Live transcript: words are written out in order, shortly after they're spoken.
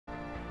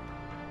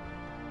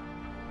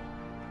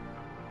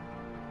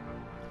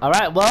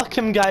Alright,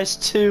 welcome guys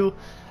to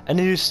a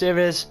new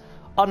series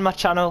on my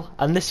channel,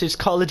 and this is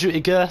Call of Duty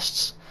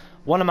Ghosts,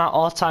 one of my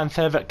all-time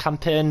favourite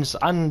campaigns,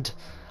 and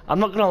I'm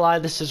not gonna lie,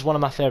 this is one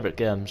of my favourite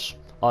games,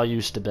 or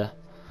used to be.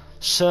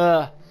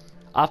 So,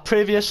 I've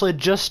previously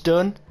just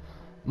done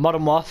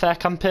Modern Warfare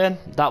campaign.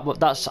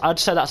 I'd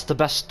say that's the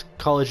best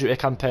Call of Duty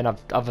campaign I've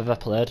ever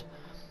played,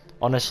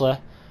 honestly.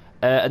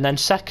 And then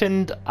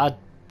second, I'd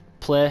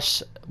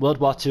place World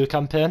War II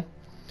campaign,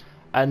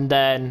 and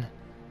then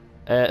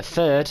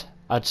third,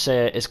 I'd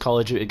say it's Call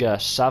of Duty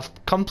Ghosts. I've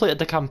completed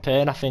the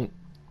campaign, I think,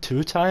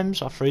 2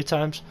 times or 3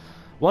 times.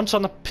 Once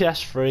on the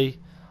PS3,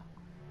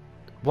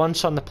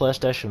 once on the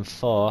PlayStation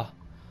 4,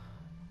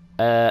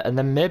 and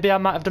then maybe I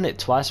might have done it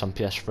twice on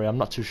PS3, I'm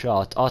not too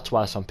sure, or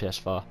twice on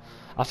PS4.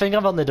 I think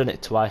I've only done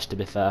it twice, to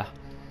be fair.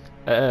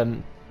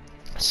 So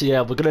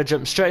yeah, we're going to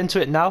jump straight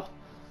into it now.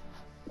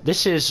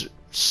 This is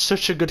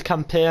such a good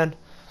campaign,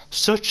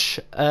 such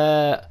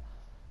an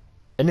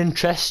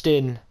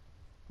interesting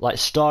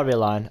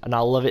storyline, and I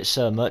love it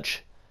so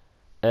much.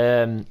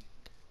 It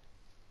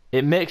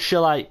makes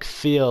you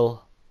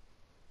feel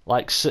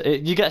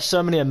you get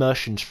so many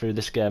emotions through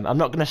this game. I'm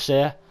not gonna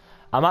say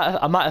I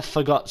might have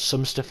forgot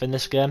some stuff in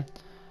this game.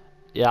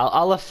 Yeah,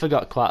 I'll have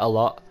forgot quite a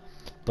lot,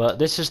 but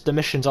this is the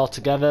missions all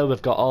together.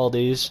 We've got all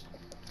these.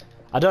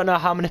 I don't know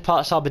how many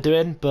parts I'll be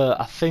doing,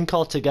 but I think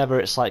altogether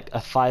it's like a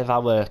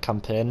 5-hour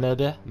campaign,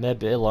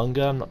 maybe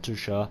longer, I'm not too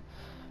sure.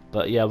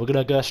 But yeah, we're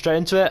gonna go straight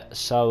into it,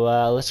 so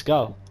let's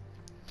go.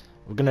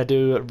 We're gonna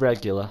do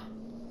regular.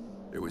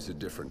 It was a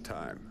different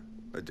time,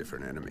 a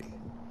different enemy.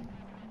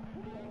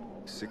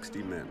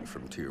 60 men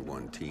from Tier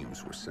 1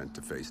 teams were sent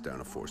to face down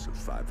a force of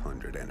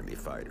 500 enemy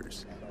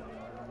fighters.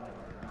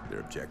 Their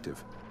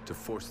objective? To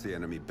force the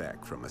enemy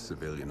back from a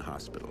civilian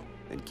hospital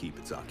and keep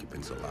its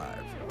occupants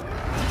alive.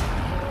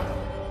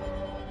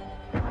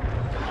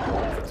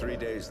 For 3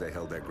 days they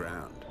held their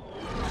ground,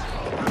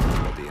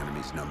 but the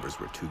enemy's numbers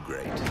were too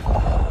great.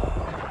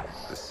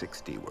 The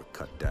 60 were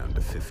cut down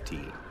to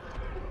 15.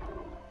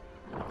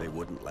 They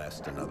wouldn't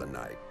last another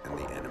night, and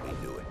the enemy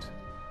knew it.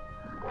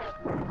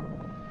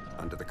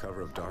 Under the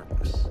cover of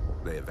darkness,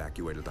 they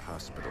evacuated the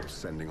hospital,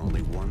 sending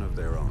only one of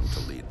their own to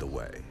lead the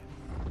way.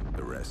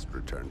 The rest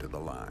returned to the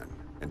line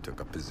and took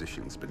up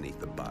positions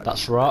beneath the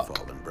bodies of their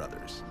fallen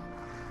brothers.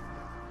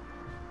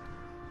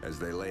 As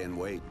they lay in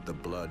wait, the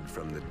blood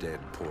from the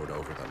dead poured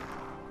over them.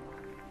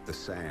 The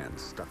sand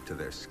stuck to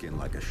their skin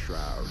like a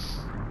shroud,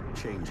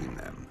 changing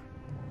them,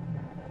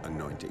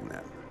 anointing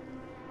them.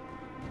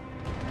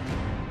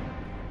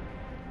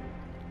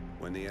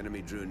 When the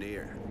enemy drew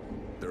near,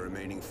 the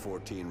remaining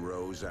 14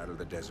 rose out of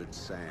the desert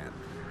sand.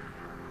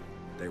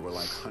 They were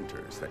like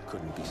hunters that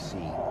couldn't be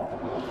seen,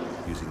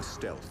 using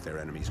stealth their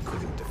enemies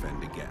couldn't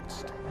defend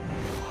against.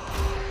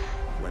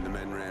 When the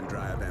men ran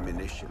dry of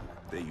ammunition,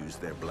 they used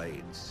their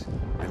blades.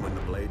 And when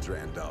the blades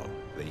ran dull,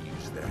 they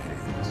used their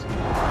hands.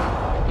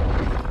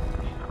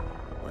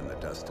 When the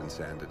dust and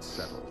sand had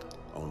settled,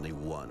 only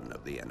one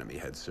of the enemy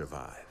had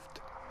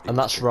survived. And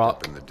that's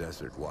Rock. In the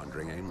desert,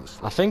 wandering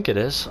aimlessly. I think it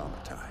is.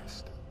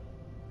 Traumatized.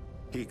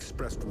 He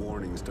expressed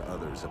warnings to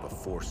others of a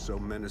force so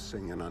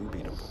menacing and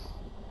unbeatable,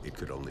 it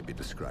could only be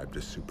described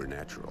as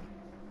supernatural.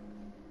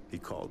 He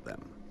called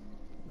them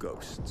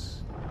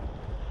ghosts.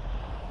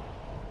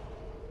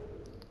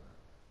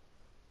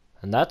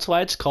 And that's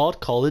why it's called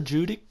Call of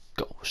Duty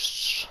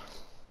Ghosts.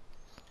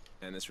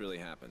 And this really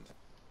happened.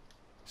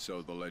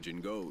 So the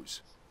legend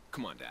goes.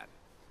 Come on, Dad.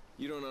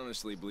 You don't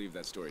honestly believe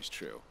that story's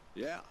true?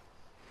 Yeah,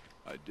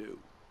 I do.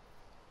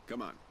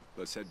 Come on,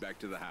 let's head back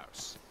to the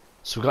house.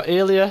 So we've got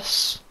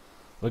Alias,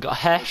 we've got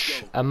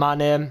Hesh, and my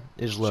name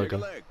is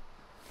Logan.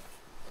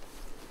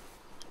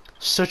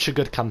 Such a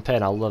good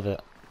campaign, I love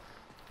it.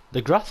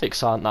 The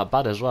graphics aren't that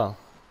bad as well.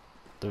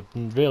 They're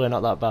really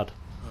not that bad.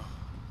 Oh,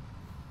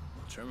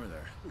 trimmer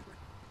there.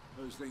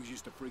 Those things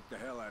used to freak the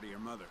hell out of your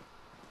mother.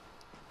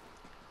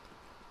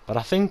 But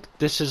I think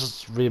this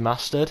is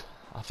remastered.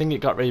 I think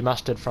it got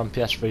remastered from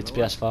PS3 to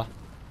PS4.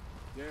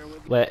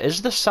 Wait,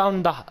 is the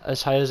sound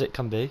as high as it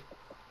can be?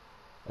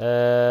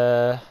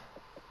 Where's...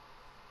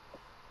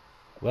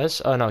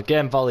 Oh no,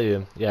 game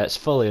volume. Yeah, it's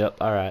fully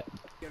up, alright.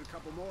 Get a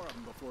couple more of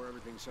them before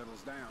everything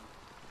settles down.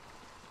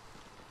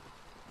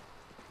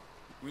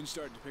 Wind's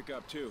starting to pick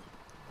up too.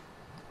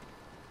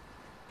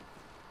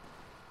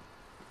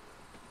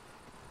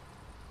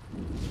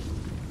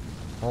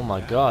 Oh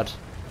my god.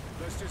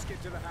 Let's just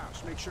get to the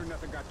house, make sure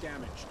nothing got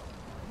damaged.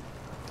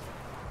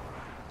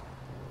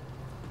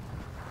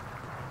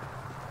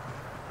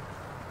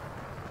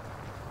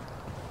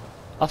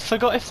 I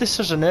forgot if this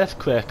was an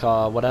earthquake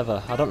or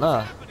whatever, I don't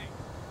know.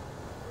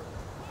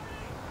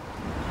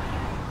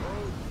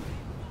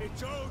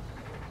 It's Odin!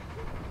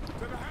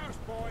 To the house,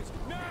 boys,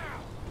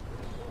 now!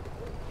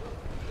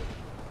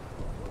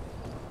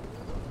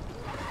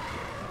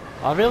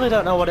 I really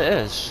don't know what it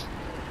is.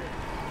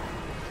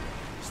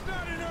 It's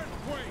not an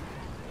earthquake!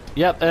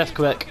 Yep,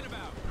 earthquake.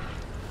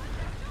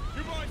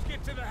 You boys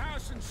get to the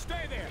house and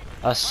stay there.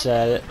 I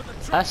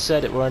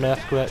said it were an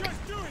earthquake.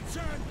 Just do it,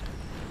 son!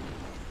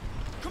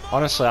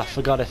 Honestly, I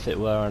forgot if it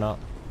were or not.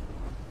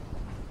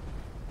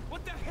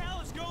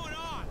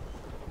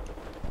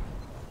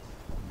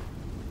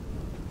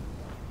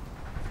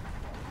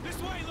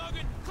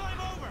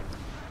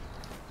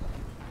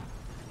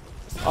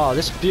 Oh,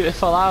 this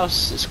beautiful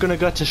house, it's gonna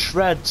go to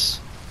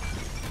shreds.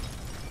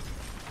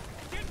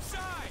 Get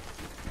inside!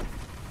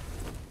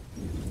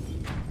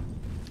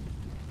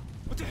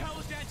 What the hell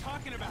is Dad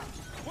talking about?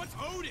 What's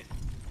Odin?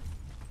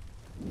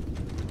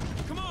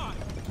 Come on!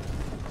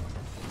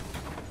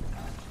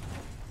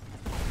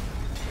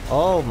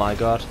 Oh my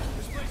god.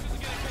 This place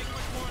isn't gonna take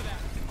much more of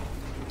that.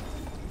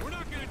 We're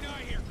not gonna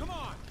die here. Come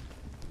on!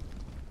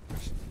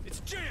 It's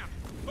jammed!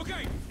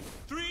 Okay!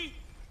 3,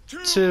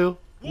 2, 2,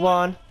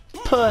 1,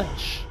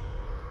 push!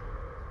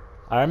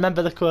 I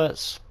remember the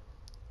quotes.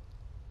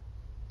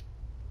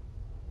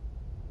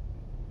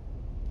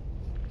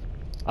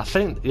 I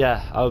think,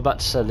 yeah, I was about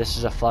to say this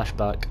is a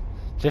flashback.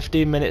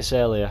 15 minutes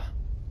earlier.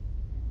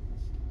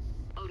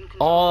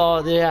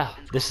 Oh yeah,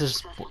 this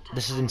is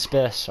in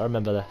space. I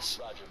remember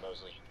this. Roger,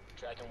 Mosley.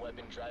 Tracking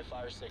weapon, dry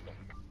fire signal.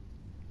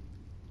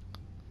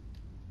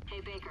 Hey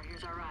Baker,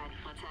 here's our ride.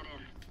 Let's head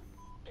in.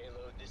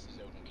 Payload, this is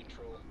Odin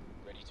Control.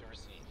 Ready to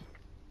receive.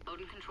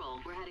 Odin Control,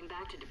 we're heading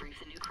back to debrief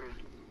the new crew.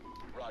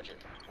 Roger.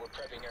 We're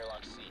prepping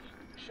airlock C.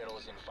 Shuttle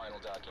is in final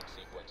docking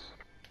sequence.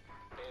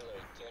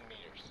 Payload, 10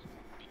 meters.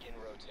 Begin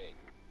rotate.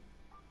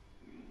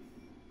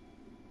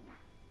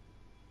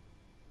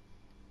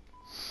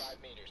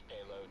 5 meters,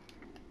 payload.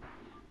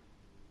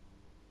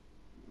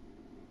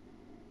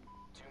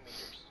 2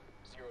 meters.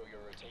 Zero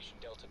your rotation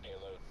delta,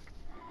 payload.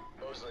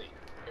 Mosley,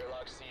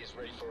 airlock C is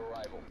ready for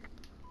arrival.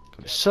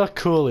 It's so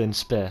cool in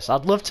space.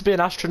 I'd love to be an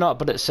astronaut,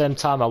 but at the same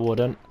time I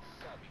wouldn't.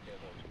 Copy,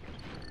 payload.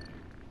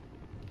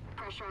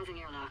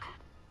 Pressurizing airlock.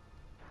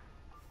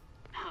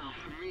 Oh,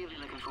 I'm really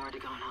looking forward to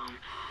going home.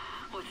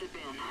 What's it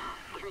been?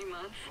 3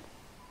 months?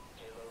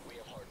 Payload, we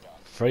have hard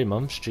knocks. 3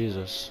 months,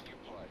 Jesus. Your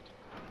part.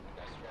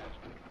 Nice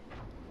strategy.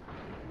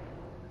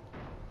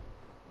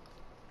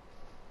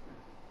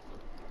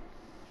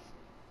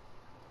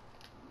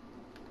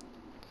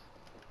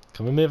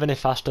 Can we move any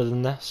faster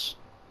than this?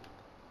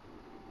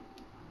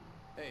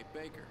 Hey,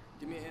 Baker,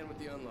 give me a hand with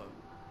the unload.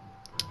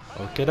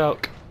 Okie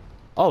doke.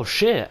 Oh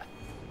shit!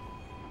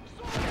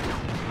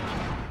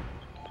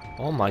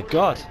 Oh my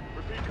god!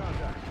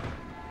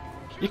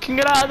 You can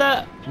get out of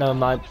there! Never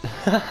mind.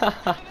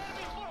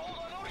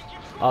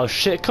 Oh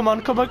shit, come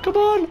on, come on, come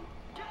on!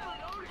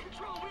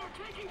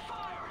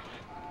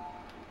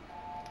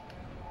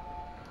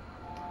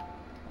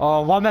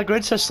 Oh, why am I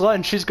going so slow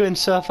and she's going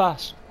so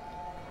fast?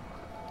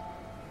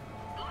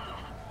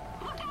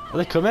 Are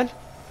they coming?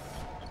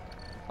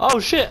 Oh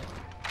shit!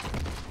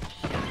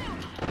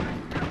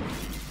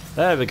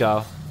 There we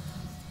go.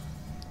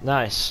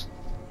 Nice.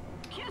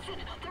 Houston,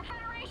 they're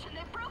Federation.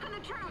 They've broken the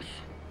truce.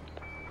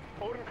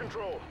 Odin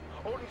Control.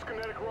 Odin's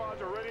kinetic rods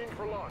are readying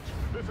for launch.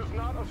 This is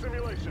not a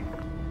simulation.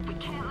 We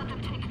can't let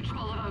them take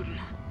control of Odin.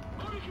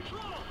 Odin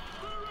Control!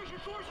 Federation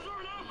forces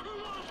are now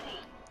launchable!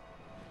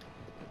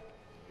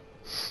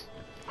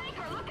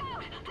 Baker, look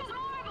out! There's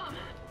more of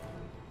them!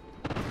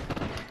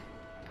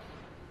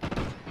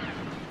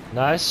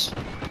 Nice.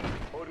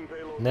 Odin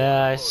payload.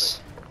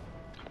 Nice.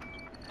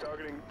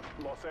 Targeting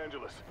Los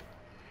Angeles.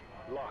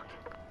 Locked.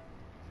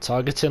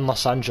 Targeting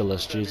Los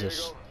Angeles, San Jesus.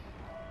 Diego,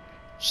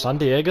 San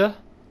Diego?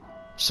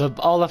 So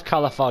all of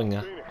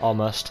California,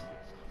 almost.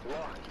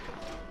 locked.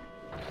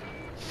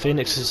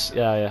 Phoenix is,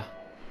 yeah.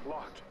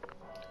 Locked.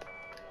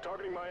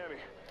 Targeting Miami.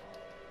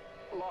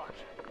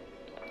 Locked.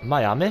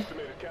 Miami?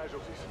 Estimated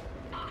casualties.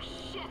 Oh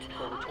shit!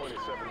 Over Odin's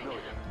 27 firing.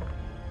 million.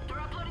 They're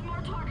uploading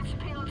more targets to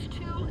payloads 2,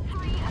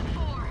 3, and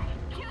 4.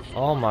 Houston,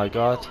 Oh my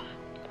god.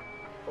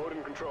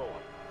 Odin Control.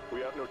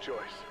 We have no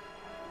choice.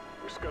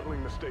 We're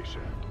scuttling the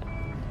station.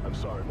 I'm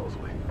sorry,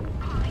 Mosley.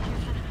 Copy,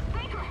 Houston.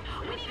 Baker,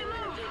 we need to 10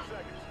 move!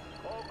 seconds.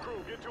 All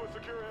crew, get to a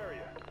secure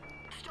area.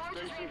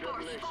 Storage is Station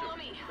reinforced. Follow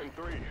me.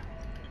 detonation.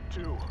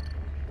 In 3, 2,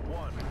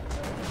 1.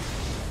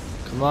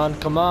 Come on,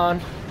 come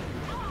on.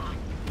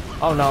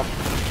 Oh no.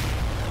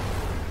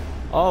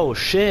 Oh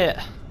shit.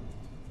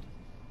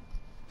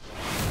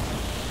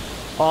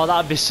 Oh,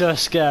 that'd be so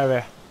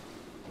scary.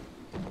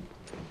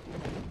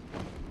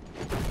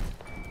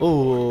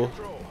 Ooh.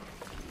 Control.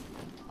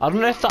 I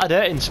don't know if that'd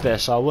hurt in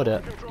space or would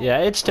it?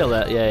 Yeah, it'd still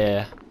hurt,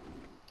 yeah.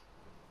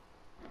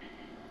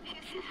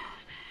 Houston,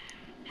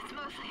 it's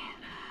Mosley.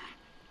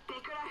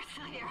 Baker and I are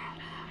still here.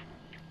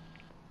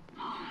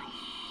 Holy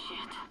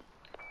shit.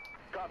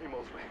 Copy,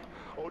 Mosley.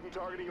 Odin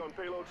targeting on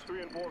payloads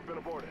 3 and 4 have been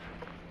aborted.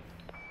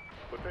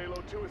 But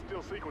payload 2 is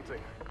still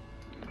sequencing.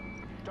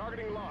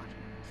 Targeting locked.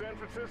 San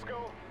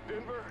Francisco,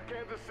 Denver,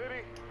 Kansas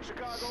City,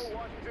 Chicago,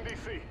 Washington,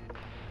 D.C.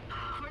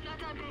 We're not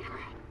done, Baker.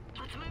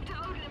 Let's move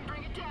to Odin and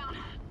bring it down.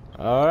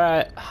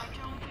 Alright. I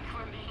don't think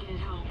we're making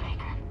it home,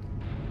 Baker.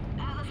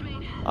 Atlas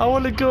main. I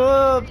wanna go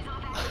up.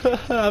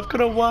 I've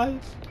got a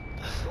wife.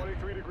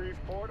 23 degrees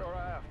port or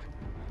aft.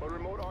 But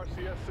remote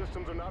RCS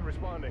systems are not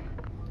responding.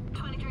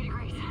 23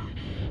 degrees.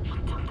 We'll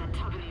dump that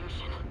tub in the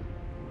ocean.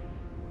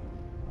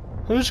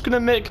 Who's gonna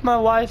make my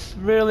wife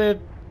really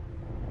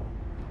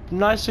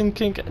nice and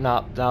kinky?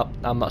 No,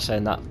 I'm not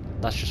saying that.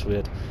 That's just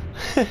weird.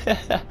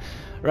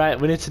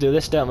 Right, we need to do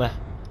this, don't we?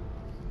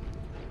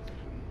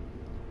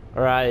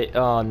 Right,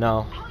 oh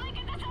no. How do I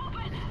get this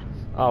open?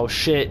 Oh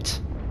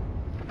shit.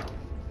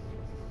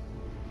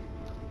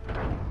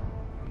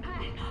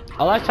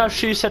 I like how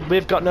she said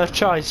we've got no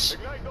choice.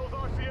 Ignite those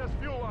RCS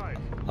fuel lines.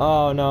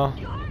 Oh no.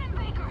 You heard him,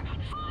 Baker.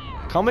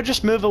 Fire! Can't we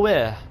just move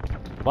away?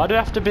 Why do we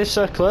have to be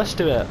so close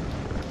to it?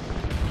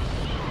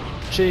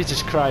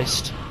 Jesus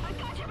Christ. I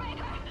got you,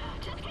 Baker.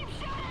 Just keep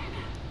shooting.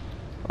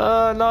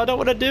 No, I don't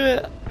want to do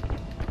it.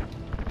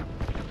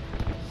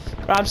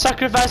 Right, I'm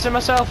sacrificing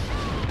myself.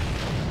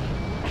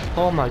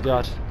 Oh my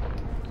god.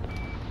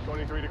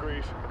 23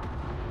 degrees.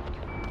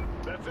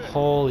 That's it.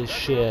 Holy That's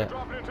shit.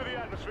 Drop it into the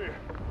atmosphere.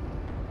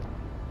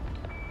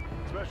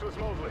 Specialist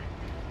Mosley.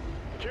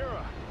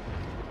 Kira.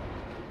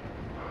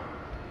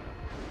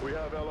 We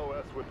have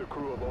LOS with the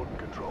crew of Odin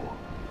Control.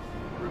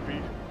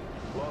 Repeat.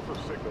 Loss of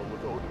signal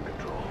with Odin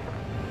Control.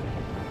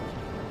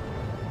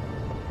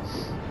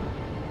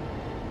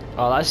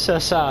 Oh, that's so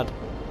sad.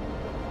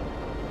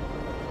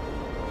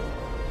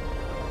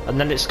 And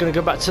then it's gonna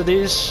go back to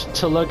these,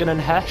 to Logan and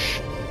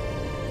Hesh.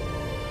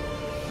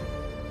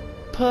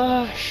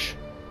 Push.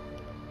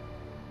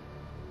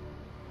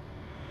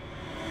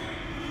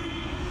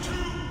 2,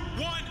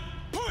 1,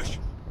 push!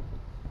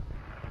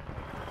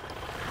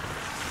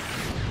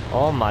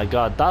 Oh my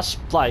god, that's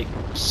like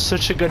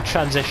such a good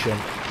transition.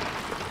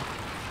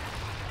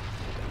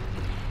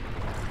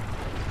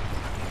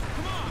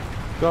 Come on!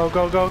 Go,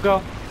 go, go,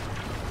 go.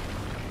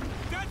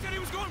 Dad said he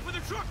was going for the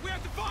truck. We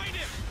have to find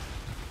him.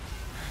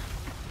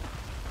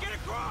 Get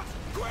across,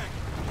 quick!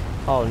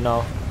 Oh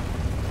no.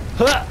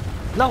 Huh!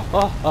 No!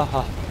 Oh, oh,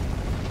 oh.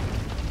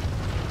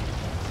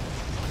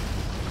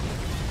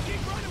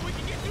 Keep running. We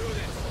can get through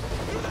this.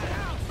 Through that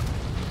house.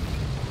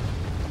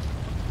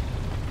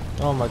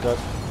 Oh my god.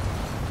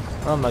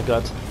 Oh my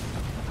god.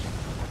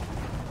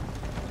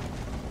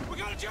 We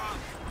gotta jump.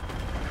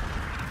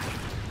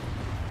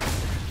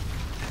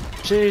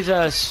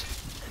 Jesus.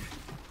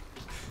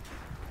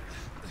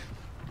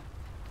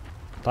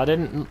 That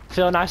didn't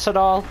feel nice at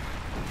all.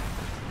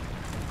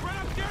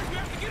 Right upstairs. We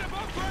have to get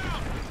above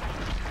ground.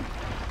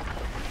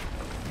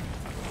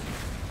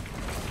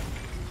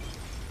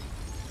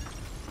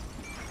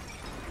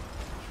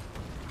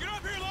 Get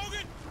up here,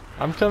 Logan.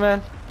 I'm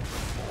coming.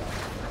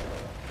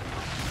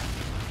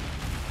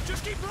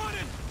 Just keep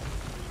running.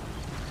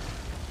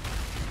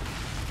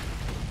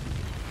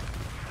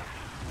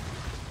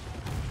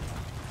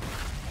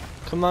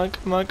 Come on,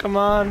 come on, come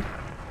on.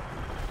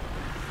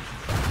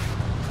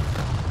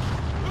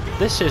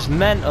 This is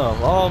mental.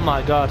 Oh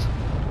my god.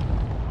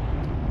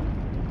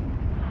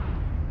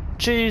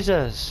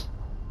 Jesus.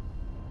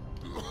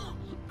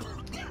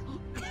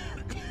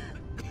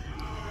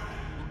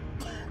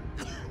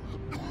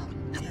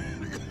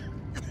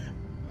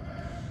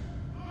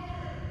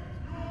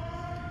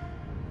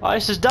 Oh,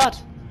 this is Dad.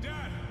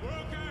 Dad, we're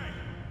okay.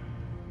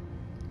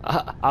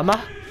 Am I?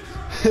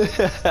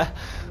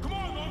 Come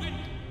on, Logan.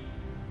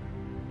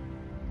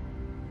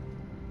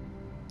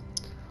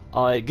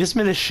 Oh, it gives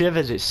me the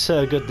shivers. It's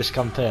so good, this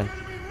campaign.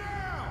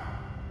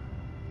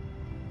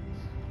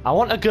 I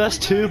want a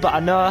Ghost 2, but I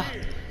know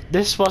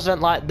this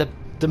wasn't like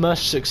the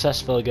most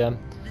successful game.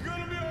 You're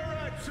gonna be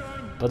alright,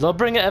 son. But they'll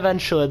bring it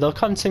eventually. They'll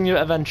continue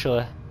it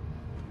eventually.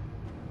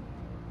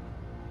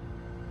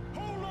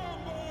 Hold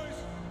on,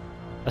 boys.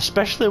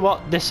 Especially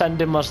what this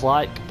ending was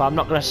like, but I'm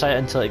not going to say it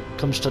until it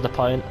comes to the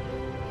point.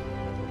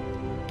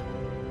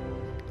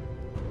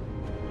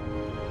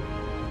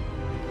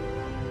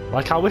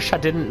 Like, I wish I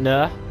didn't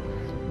know.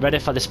 Ready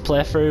for this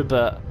playthrough,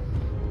 but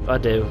I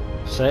do.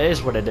 So it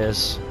is what it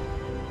is.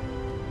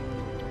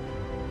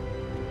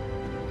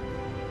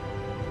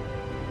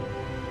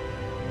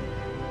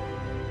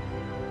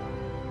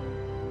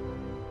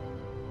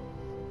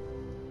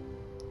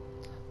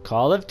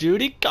 Call of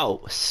Duty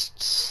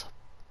Ghosts.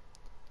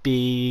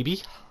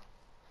 Baby.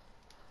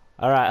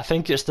 Alright, I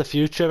think it's the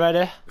future,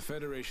 ready? The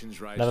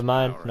Federation's rise Never to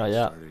mind, power not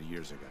yet. started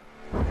years ago.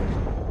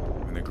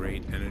 When the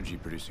great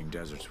energy-producing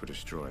deserts were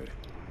destroyed,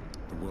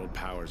 the world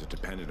powers that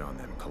depended on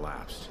them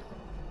collapsed,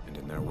 and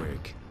in their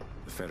wake,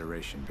 the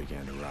Federation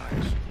began to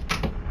rise.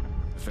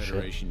 The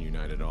Federation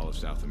united all of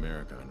South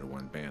America under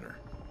one banner,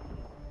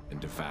 and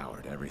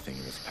devoured everything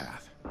in its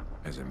path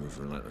as it moved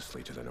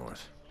relentlessly to the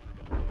north.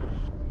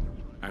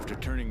 After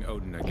turning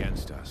Odin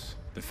against us,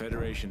 the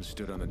Federation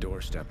stood on the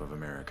doorstep of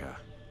America,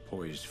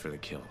 poised for the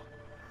kill.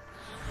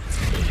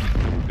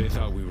 They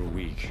thought we were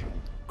weak,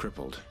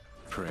 crippled,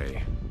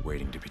 prey,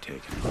 waiting to be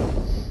taken.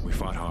 We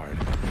fought hard,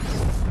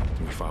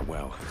 and we fought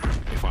well.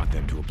 We fought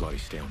them to a bloody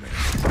stalemate.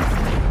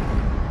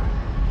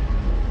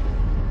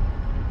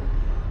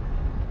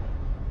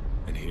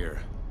 And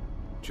here,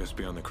 just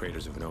beyond the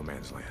craters of No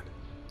Man's Land,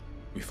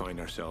 we find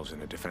ourselves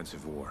in a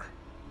defensive war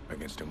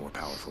against a more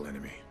powerful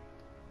enemy.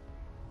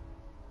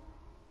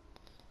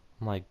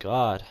 My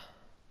god.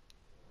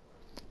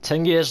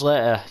 10 years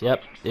later,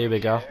 yep, here we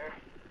go.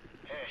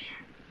 Hesh,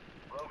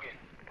 Logan,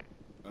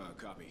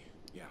 Copy.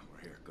 Yeah, we're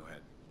here. Go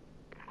ahead.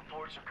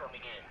 reports are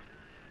coming in.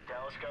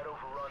 Dallas got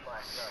overrun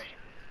last night.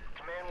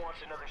 Command wants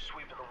another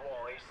sweep of the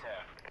wall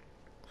ASAP.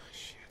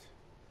 Shit.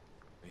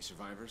 Any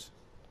survivors?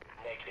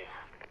 Negative.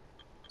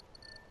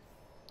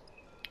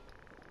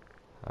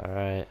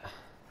 Alright.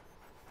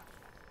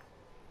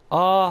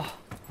 Oh,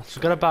 I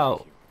forgot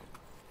about...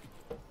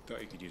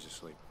 Thought you could use a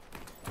sleep.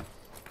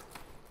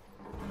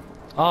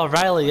 Oh,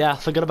 Riley, yeah, I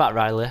forgot about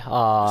Riley.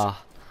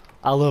 Ah,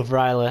 I love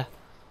Riley.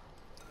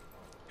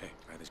 Hey,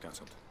 Riley's got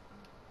something.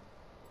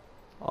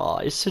 Oh,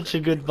 he's such a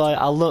good boy.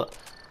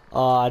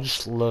 I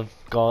just love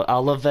God. I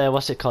love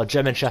what's it called?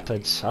 German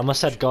Shepherds. I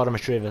almost said Golden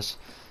Retrievers.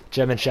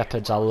 German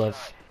Shepherds. I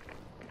love.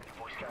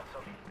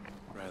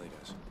 Riley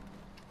does.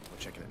 We're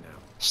checking it now.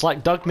 It's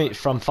like dog meat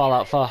from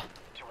Fallout 4.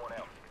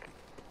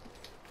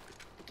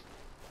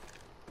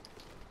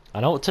 I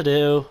know what to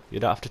do.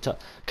 You don't have to tell.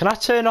 Can I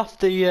turn off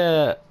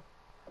the?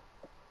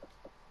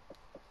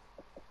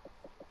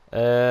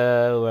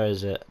 Where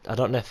is it? I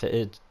don't know if it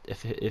is.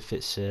 If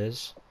it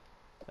says.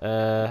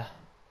 No,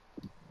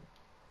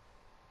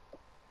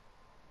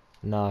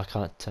 I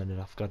can't turn it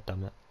off. God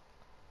damn it.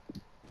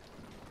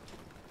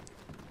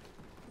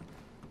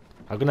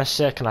 I'm gonna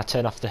say, can I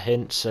turn off the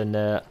hints and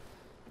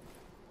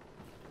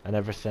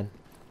everything?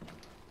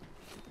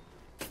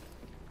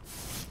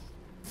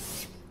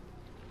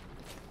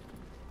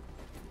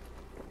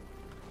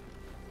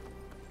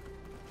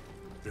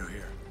 They're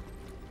here.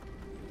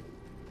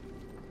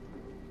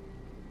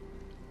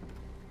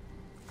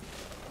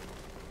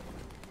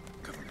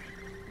 Cover me.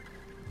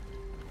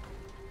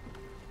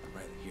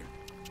 Riley, here.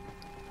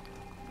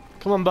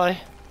 Come on, boy.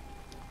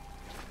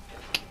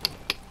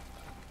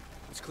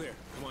 It's clear.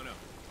 Come on up.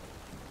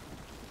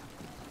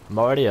 I'm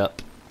already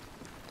up.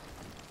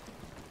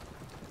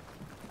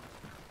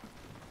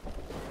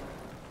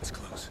 It's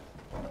close.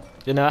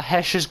 You know,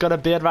 Hesh has got a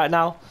beard right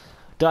now.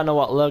 Don't know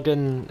what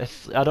Logan.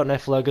 I don't know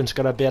if Logan's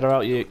got a beard or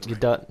out. You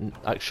don't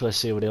actually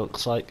see what he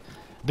looks like.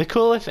 Be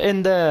cool if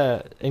in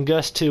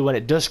Ghost 2 when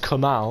it does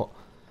come out,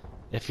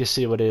 if you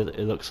see what he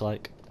looks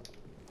like.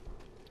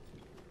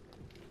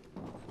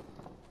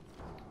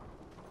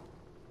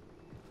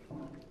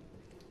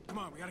 Come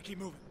on, we gotta keep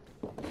moving.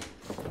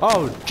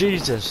 Oh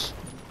Jesus!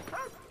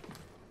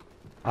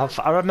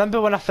 I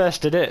remember when I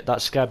first did it.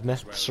 That scared me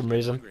for some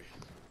reason. Hungry.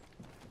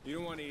 You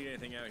don't want to eat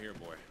anything out here,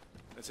 boy.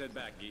 Let's head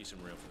back and get you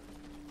some real food.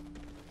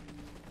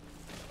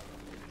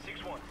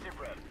 6-1, sit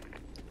rep.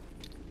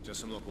 Just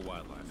some local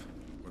wildlife.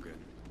 We're good.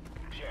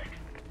 Check.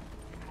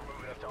 We're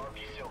moving up to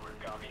RP Silver,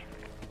 copy.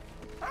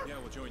 Yeah,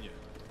 we'll join you.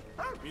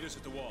 Meet us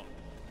at the wall.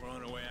 We're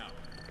on our way out.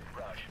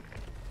 Raj.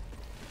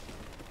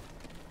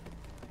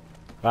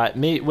 Right,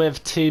 meet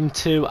with Team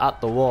 2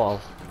 at the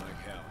wall. Like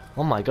hell.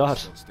 Oh my God!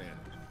 Still standing.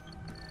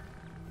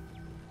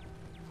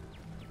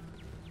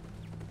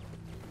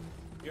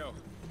 Yo,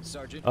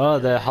 Sergeant. Oh,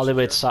 the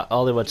Hollywood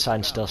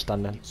sign still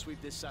standing.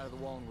 Sweep this side of the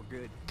wall and we're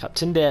good.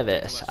 Captain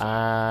Davis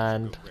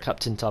and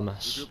Captain we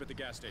Thomas. group at the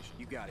gas station.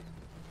 You got it.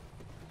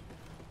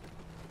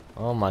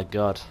 Oh my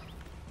God!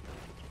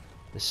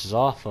 This is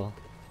awful.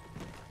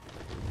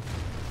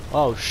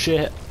 Oh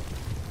shit!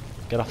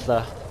 Get off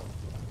there.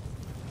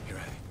 You're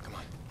ready. Come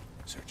on.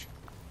 Search.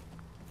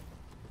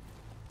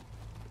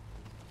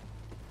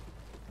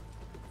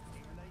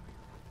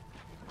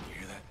 You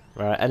hear that?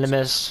 Right,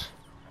 enemies.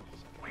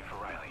 Wait for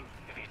Riley.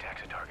 If he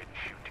attacks a target,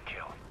 shoot to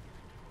kill.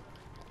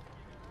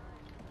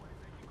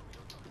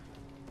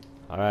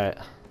 Alright.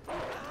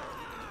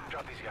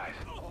 Drop these guys.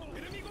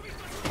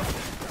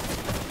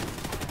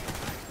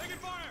 Taking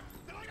fire!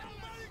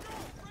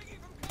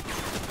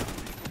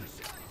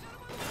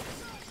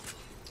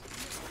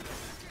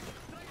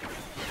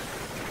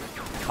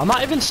 I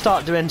might even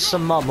start doing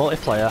some more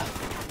multiplayer,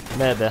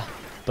 maybe.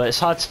 But it's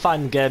hard to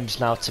find games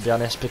now, to be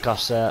honest,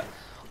 because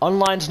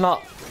online's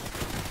not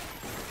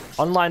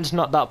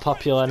that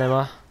popular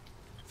anymore.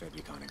 Fave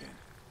recon again.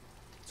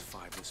 It's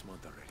 5 this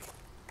month already.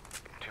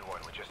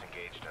 2-1, we just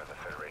engaged another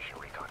Federation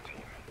recon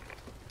team.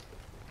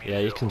 Yeah,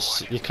 you can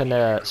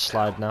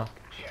slide now.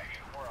 Check.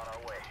 We're on our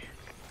way.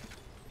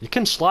 You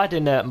can slide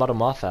in Modern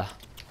Warfare,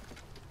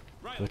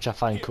 which I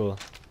find cool.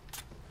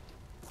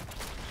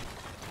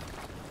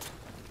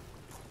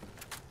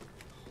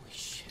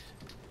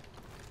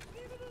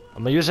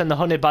 I'm using the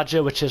Honey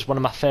Badger, which is one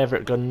of my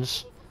favourite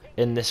guns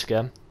in this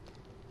game.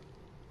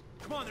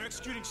 Come on, they're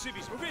executing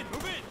civvies. Move in,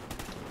 move in.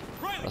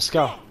 Riley, Let's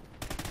go.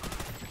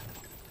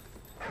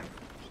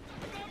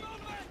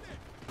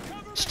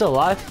 Still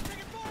alive?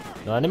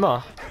 Not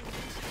anymore.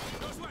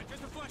 No sweat,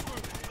 just a flesh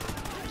wound.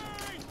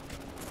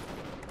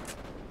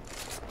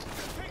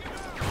 Take it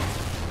down.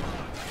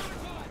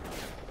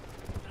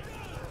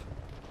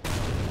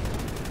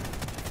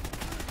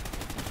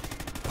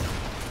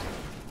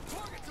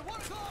 Targets at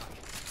 1 o'clock.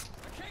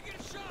 I can't get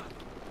a shot.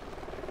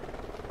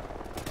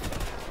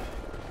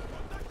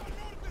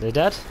 They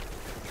dead?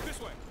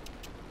 This way.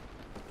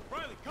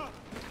 Riley, come.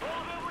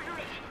 We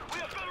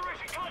have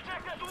Federation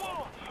contact at the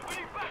wall. We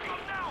need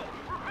backup now.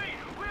 Repeat,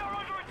 we are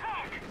under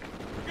attack.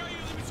 We got you,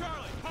 Libby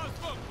Charlie. How's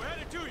smoke? We're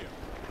headed to you.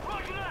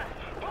 Roger that.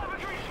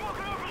 Infantry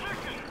smoking our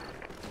position.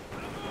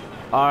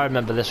 Oh, I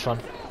remember this one.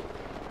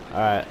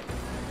 Alright.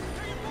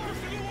 Taking fire to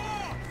the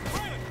wall.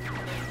 Riley.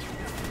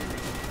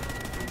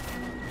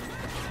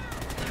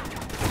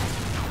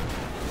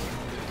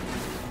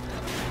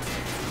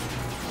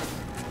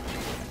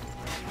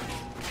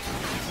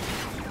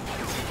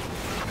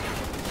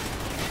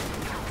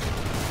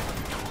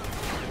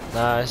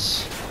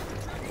 Nice.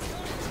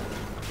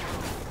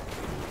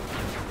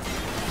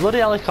 bloody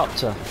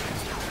helicopter.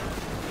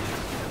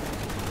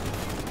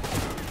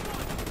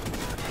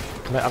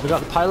 Have we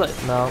got the pilot?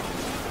 No.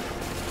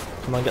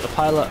 Come on, get the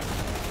pilot.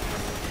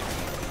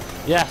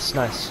 Yes,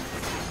 nice.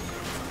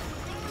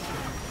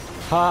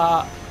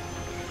 Ha!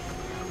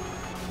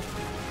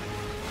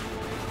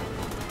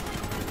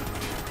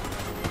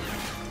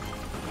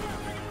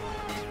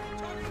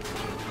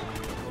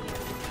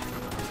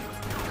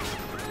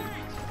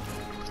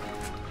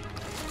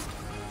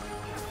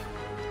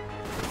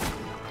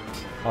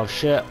 Oh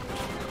shit.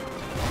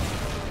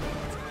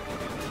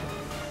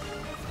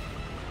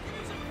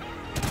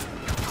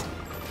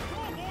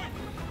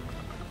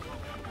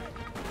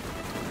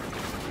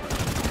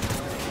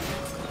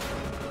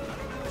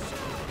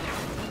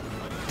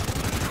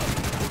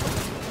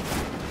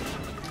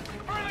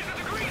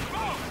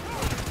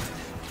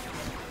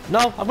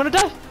 No, I'm gonna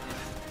die!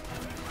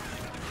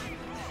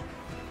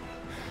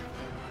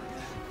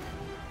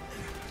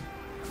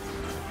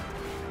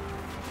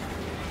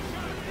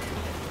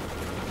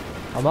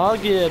 I'm all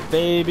good,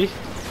 baby.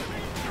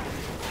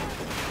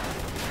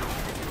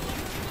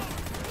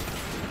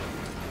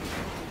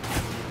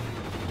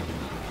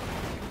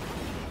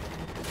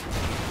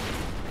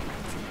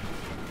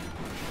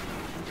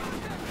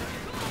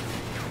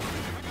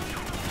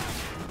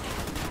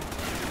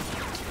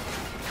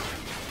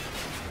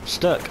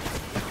 Stuck.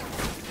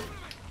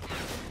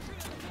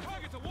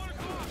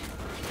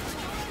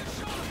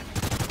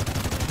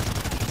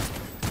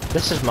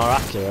 This is more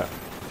accurate.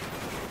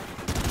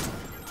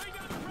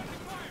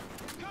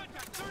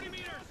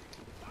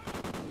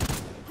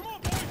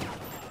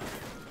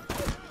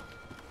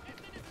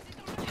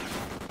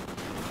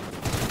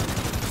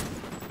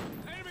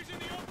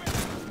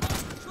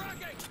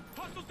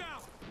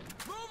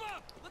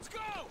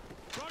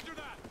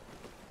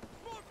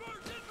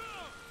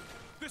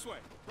 This way,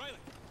 Riley.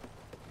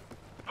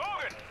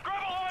 Logan,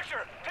 grab a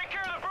launcher. Take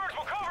care of the birds.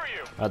 We'll cover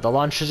you. The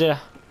launcher's here.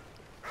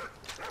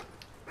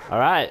 All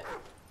right.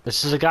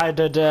 This is a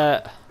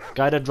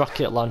guided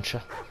rocket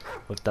launcher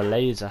with the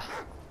laser.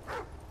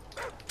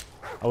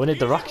 Oh, we need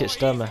the rockets,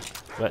 don't we?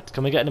 Wait,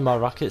 can we get any more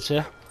rockets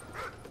here?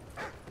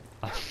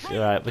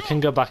 Right, we can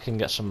go back and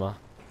get some more.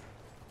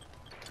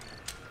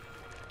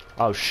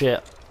 Oh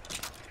shit.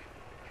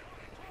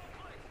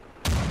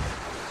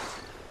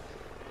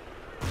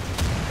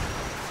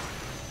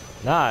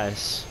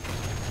 Nice.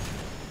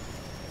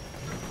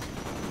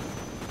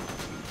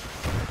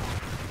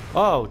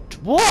 Oh,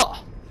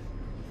 what?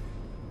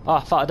 Oh, I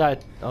thought I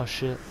died. Oh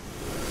shit.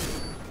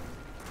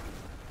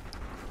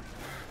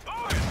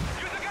 Logan,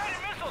 use the guided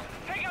missiles.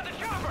 Take out the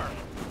chopper.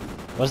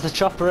 Where's the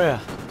chopper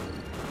here?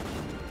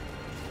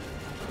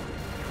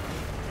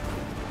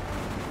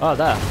 Oh,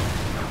 there.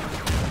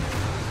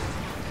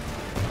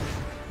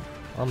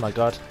 Oh my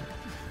god.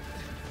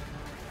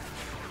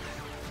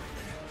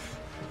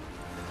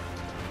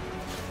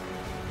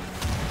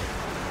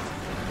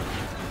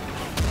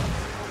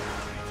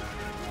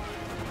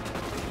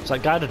 Is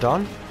that guided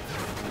on?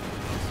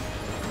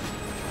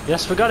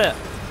 Yes, we got it.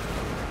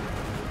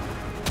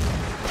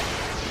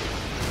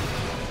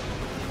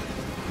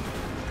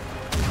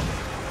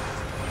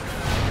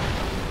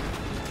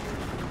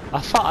 I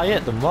thought I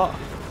hit them, what?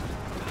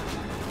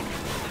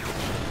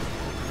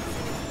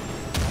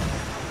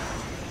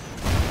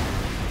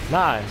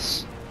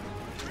 Nice.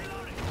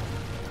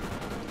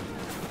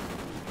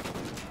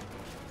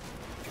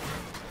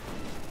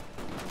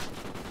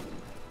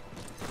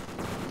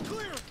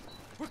 Clear.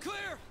 We're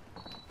clear.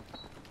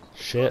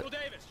 Shit.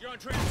 Davis, you're on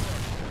transport.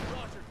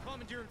 Roger,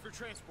 commandeering for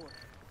transport.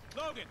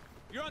 Logan,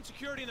 you're on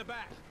security in the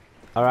back.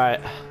 Alright.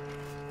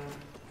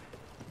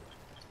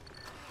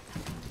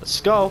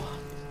 Let's go.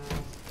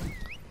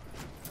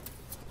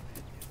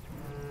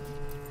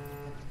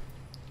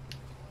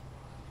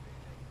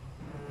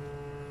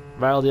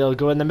 Riley will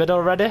go in the middle,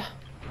 ready?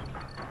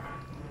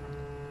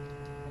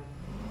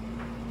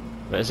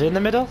 Wait, is he in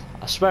the middle?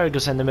 I swear he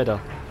goes in the middle.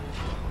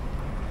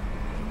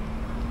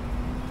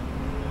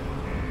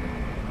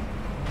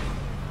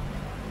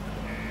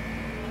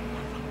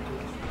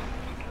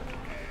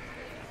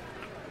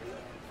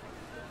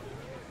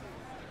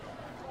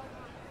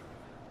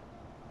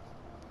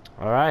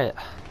 Alright.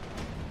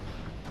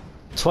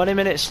 20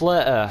 minutes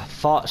later,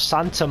 Fort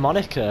Santa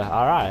Monica.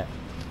 Alright.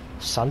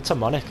 Santa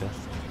Monica.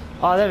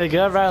 Oh, there we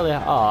go, Riley.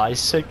 Oh,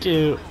 he's so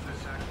cute.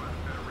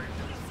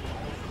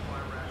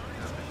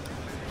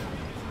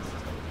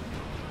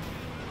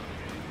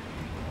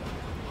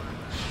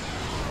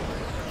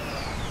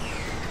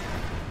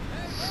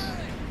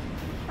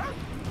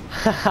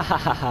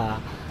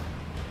 Hahaha.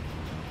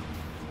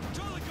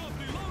 Charlie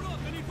Company, load up.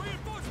 I need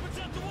reinforcements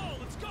at the wall.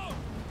 Let's go.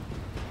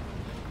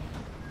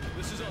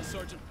 This is us,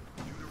 Sergeant.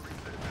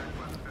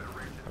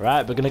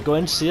 Right, we're gonna go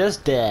and see his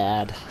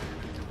dad.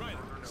 Right,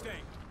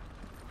 staying.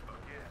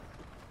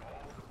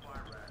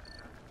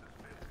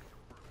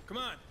 Come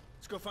on,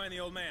 let's go find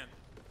the old man.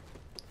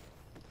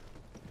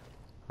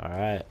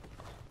 Alright.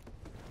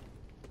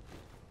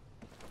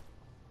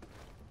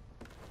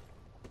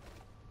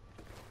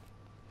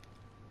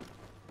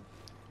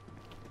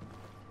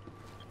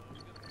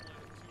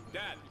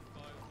 Dad,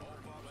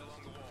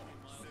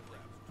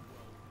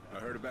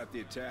 heard about the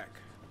attack.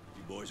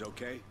 You boys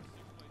okay?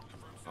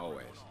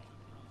 Always.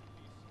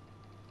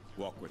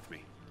 Walk with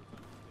me.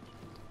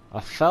 I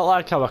felt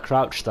like I were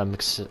crouched then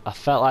because I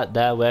felt like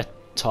they're way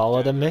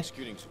taller than me.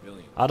 Executing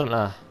civilians. I don't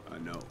know. I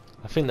know.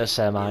 I think the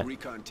same The height.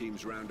 recon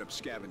teams round up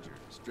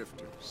scavengers,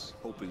 drifters,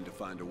 hoping to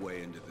find a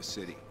way into the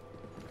city.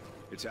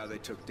 It's how they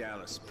took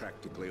Dallas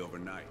practically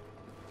overnight.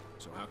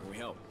 So how can we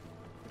help?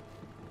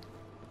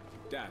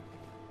 Dad.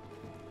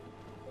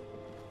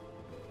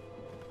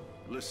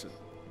 Listen,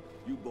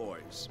 you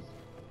boys.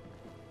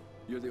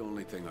 You're the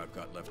only thing I've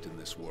got left in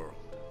this world.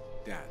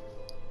 Dad.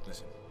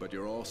 Listen. But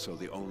you're also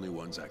the only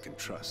ones I can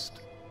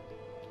trust.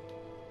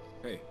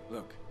 Hey,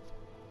 look.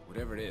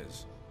 Whatever it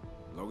is,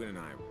 Logan and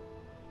I,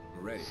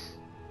 we're ready.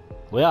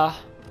 We are.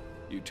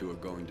 You two are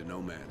going to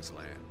no man's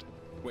land.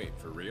 Wait,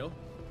 for real?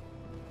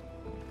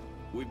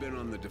 We've been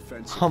on the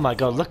defensive. Oh my for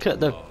God, far look at too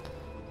the- long.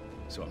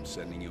 So I'm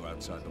sending you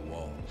outside the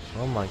wall.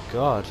 Oh my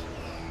God.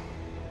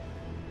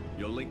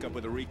 You'll link up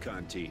with a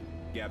recon team,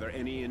 gather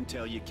any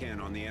intel you can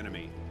on the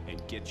enemy,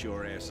 and get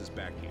your asses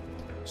back here.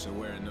 So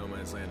where in no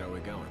man's land are we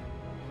going?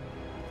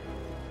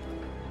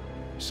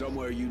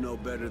 Somewhere you know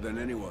better than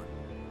anyone.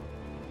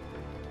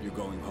 You're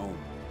going home.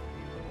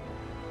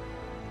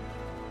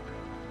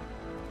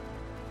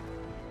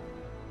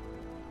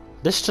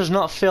 This does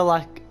not feel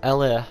like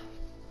LA.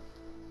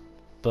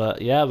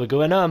 But yeah, we're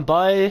going home,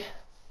 boy.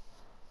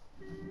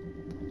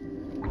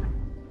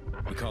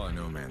 We call it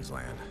no man's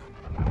land.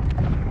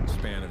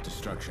 Span of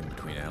destruction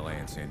between LA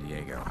and San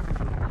Diego.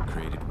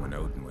 Created when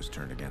Odin was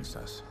turned against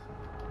us.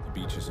 The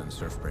beaches and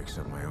surf breaks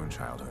of my own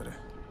childhood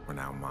were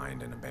now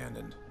mined and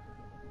abandoned.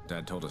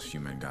 Dad told us few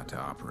men got to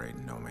operate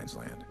in no man's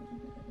land.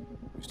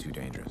 It was too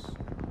dangerous,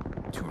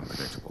 too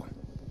unpredictable.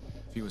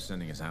 If he was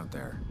sending us out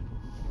there,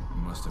 it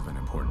must have been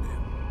important to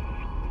him.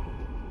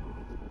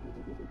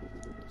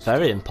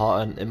 Very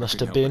important, it must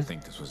Couldn't have help been. but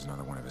think this was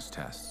another one of his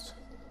tests.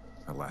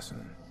 A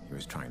lesson he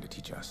was trying to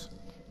teach us.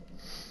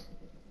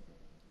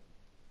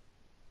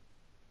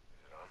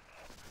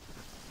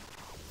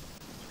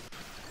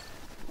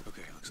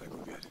 Okay, looks like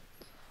we're good.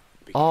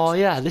 Oh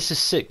yeah, this is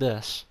sick,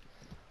 this.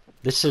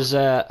 This is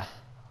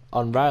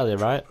on Riley,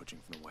 right? Approaching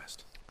from the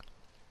west.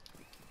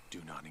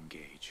 Do not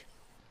engage.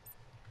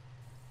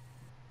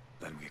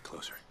 Let him get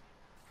closer.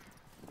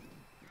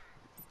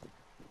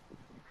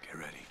 Get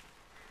ready.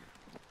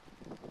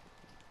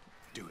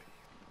 Do it.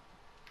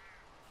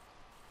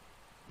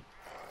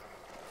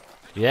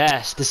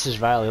 Yes, this is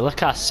Riley. Look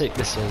how sick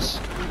this is.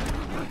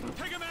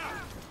 Take him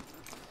out!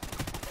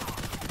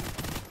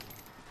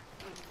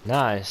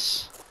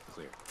 Nice.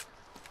 Clear.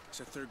 It's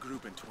a third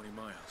group in 20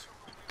 miles.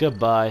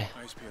 Goodbye.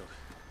 Eyes peeled.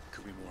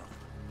 Could be more.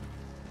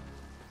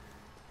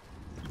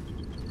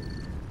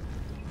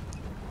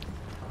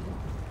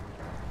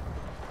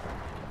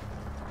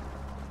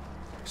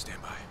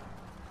 Stand by.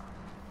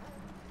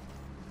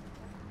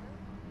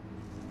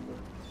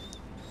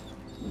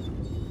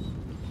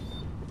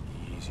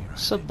 Easy, right?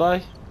 What's up,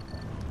 boy?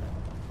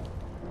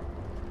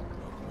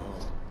 Welcome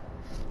home.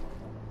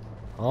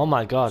 Oh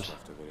my God.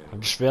 Left of it I've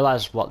just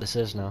realised what this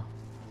is now.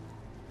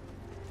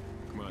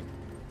 Come on,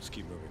 let's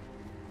keep moving.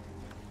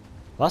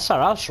 That's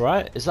our house,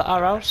 right? Is that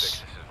our house? This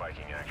is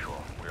Viking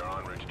Actual. We are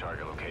en route to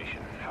target location.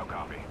 How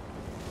copy?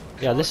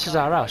 Yeah, this is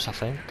our house, I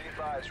think. Be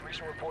advised,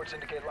 recent reports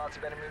indicate lots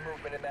of enemy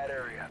movement in that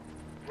area.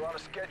 We're on a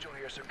schedule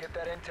here, so get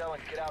that intel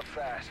and get out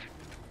fast.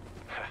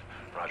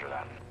 Roger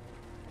that.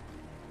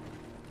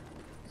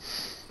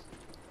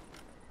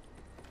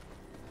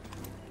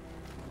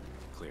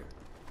 Clear.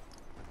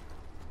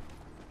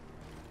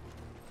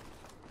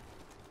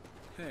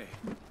 Hey,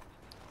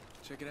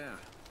 check it out.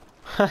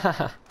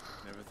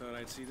 Never thought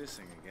I'd see this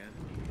thing again.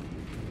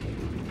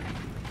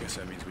 Guess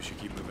that means we should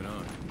keep moving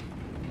on.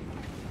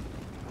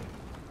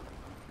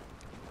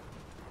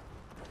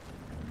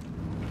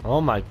 Oh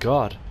my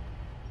God.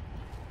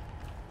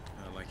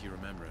 Not like you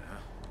remember it, huh?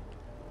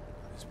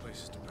 This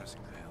place is depressing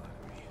the hell out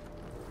of me.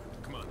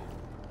 Come on.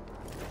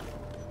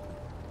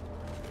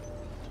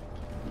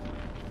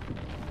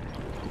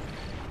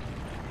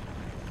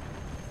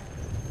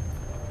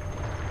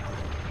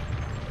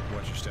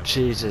 Watch your step.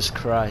 Jesus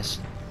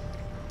Christ.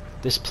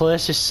 This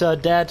place is so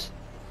dead.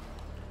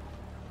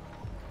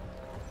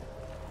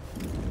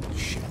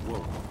 Shit,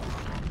 whoa.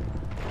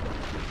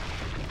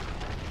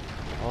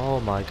 Oh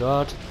my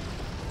God.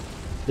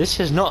 This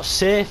is not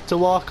safe to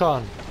walk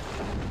on.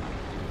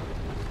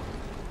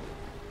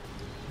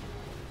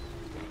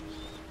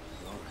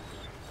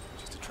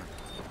 Just a truck.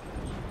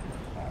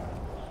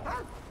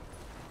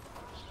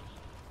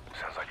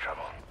 Sounds like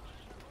trouble.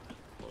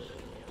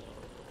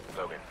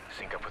 Logan,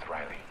 sync up with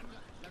Riley.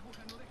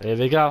 Here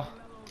we go.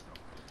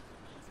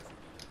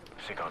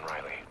 Sync on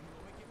Riley.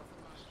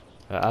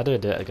 I'll do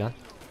it again.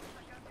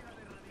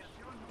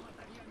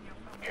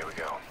 Here we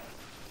go.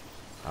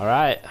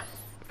 Alright.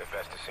 The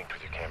vest is synced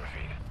with your camera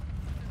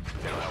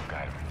feed. It'll help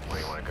guide him. Where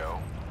you want to go,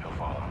 he'll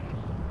follow.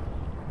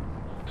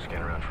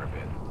 Scan around for a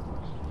bit.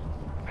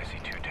 I see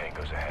 2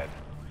 tangos ahead.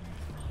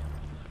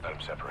 Let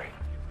them separate.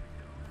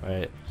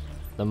 Right.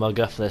 Then we'll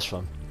go for this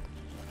one.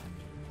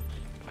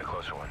 The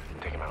closer one,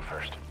 take him out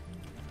first.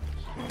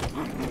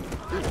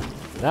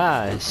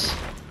 Nice.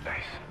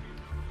 Nice.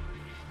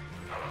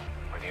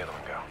 Where'd the other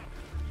one go?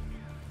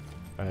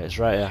 Alright, it's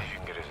right here. You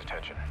can get his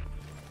attention.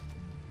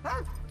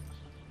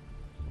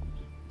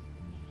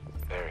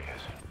 There he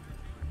is.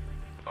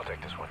 I'll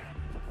take this one.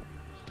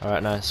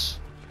 Alright, nice.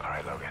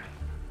 Alright, Logan.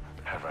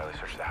 Have Riley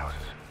search the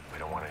houses. We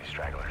don't want any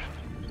stragglers.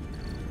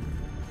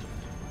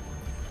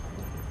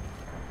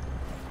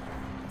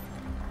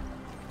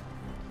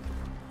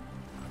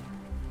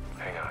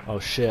 Hang on. Oh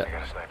shit. I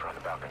got a sniper on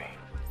the balcony.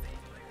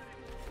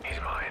 He's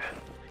mine.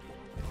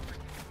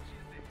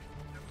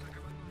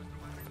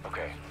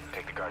 Okay,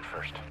 take the guard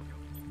first.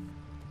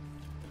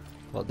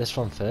 What, this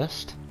one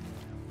first?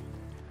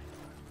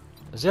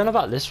 Is he on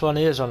about this one?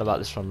 He is on about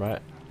this one,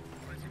 right?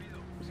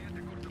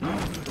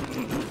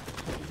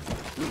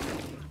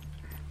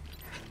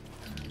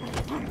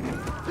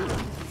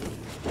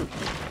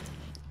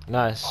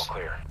 Nice. All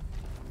clear.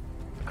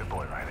 Good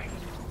boy, Riley.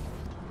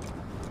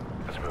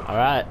 Let's move.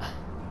 Alright.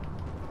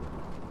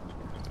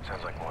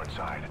 Sounds like more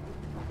inside.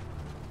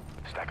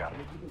 Stack up.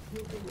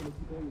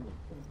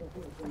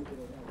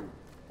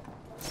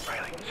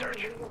 Riley,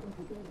 search.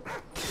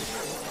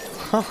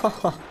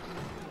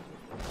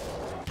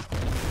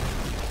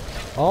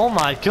 Oh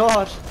my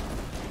god.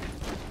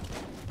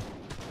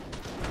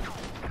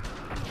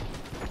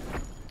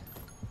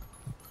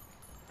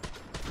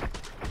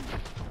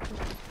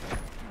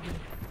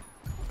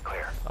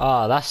 Clear.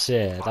 Oh, that's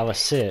it. That was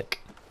sick.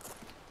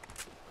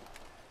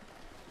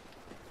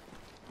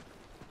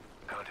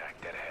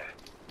 Contact dead ahead.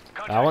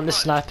 I want the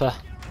sniper.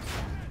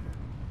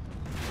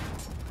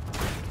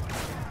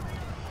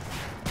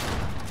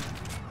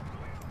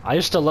 I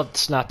used to love the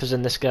snipers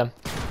in this game.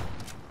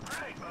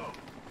 Right, move.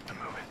 I'm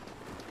moving.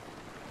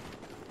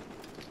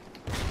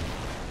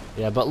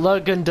 Yeah, but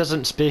Logan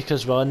doesn't speak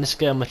as well in this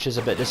game, which is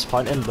a bit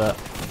disappointing, but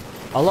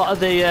a lot of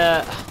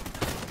the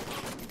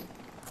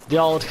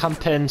old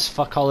campaigns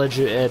for Call of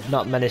Duty,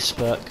 not many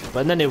spoke,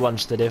 but in the new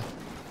ones they do.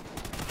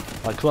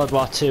 Like World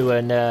War II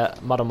and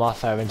Modern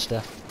Warfare and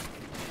stuff.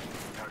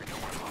 Target to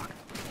 1 o'clock.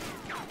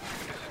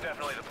 This is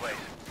definitely the place.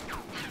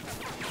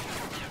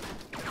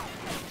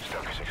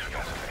 Stoker 6, we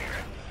got something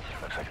here.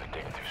 Looks like they're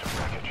digging through some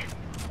wreckage.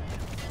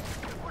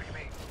 What do you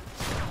mean?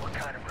 What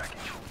kind of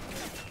wreckage?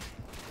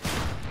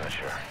 Not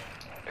sure.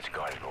 It's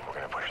guarded, but we're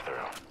gonna push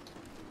through.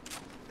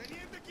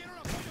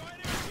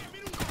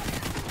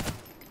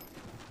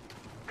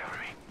 Cover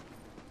me.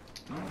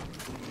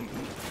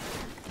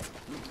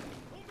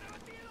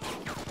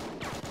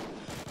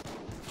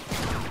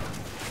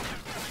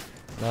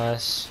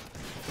 Nice.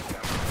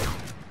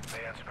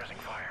 They are suppressing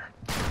fire.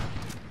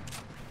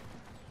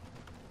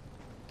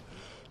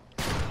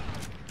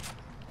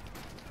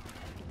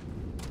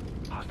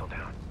 Hostile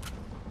down.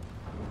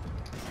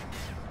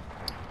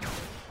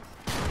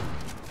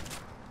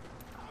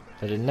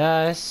 Very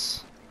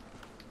nice.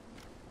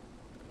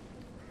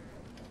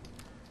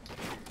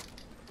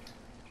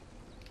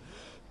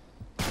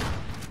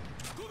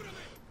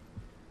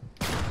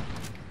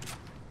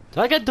 Did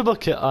I get double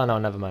kill? Oh no,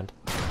 never mind.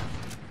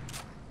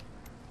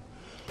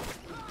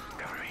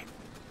 Cover me.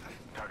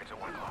 Target's at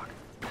 1 o'clock.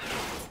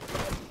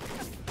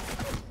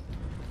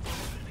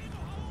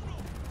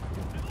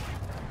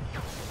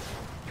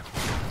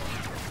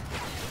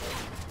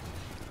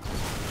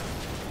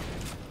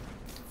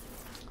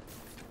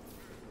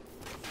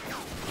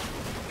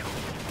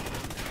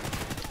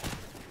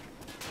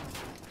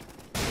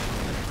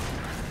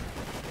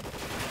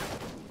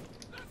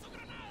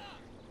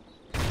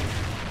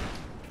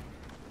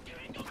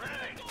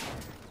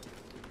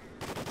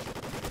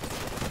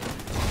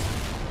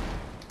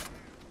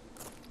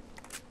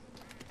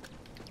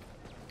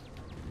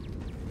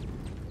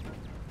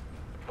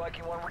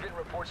 Viking 1, we're getting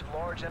reports of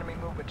large enemy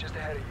movement just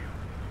ahead of you.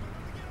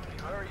 If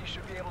you hurry, you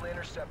should be able to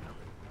intercept them.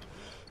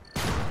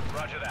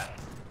 Roger that.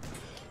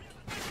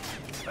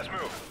 Let's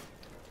move.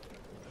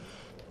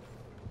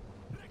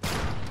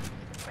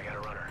 I got a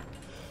runner.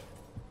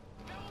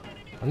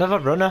 Another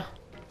runner.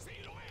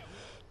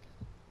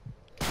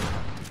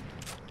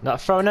 Not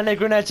throwing any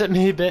grenades at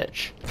me,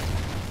 bitch.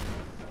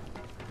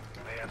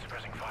 They are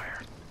suppressing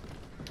fire.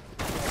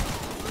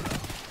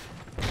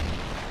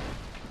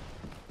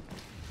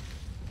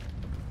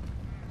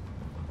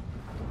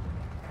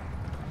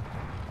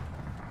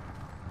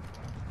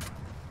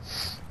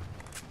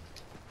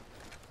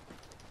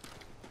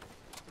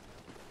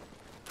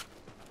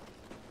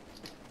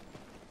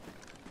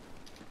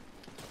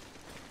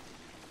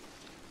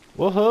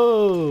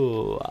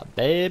 Woohoo,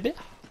 baby.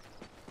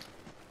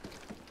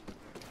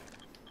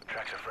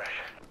 Tracks are fresh.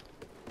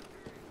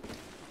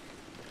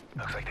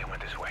 Looks like they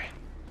went this way.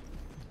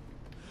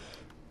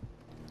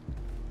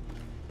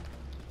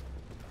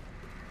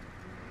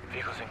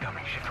 Vehicles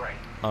incoming, shift right.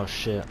 Oh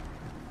shit.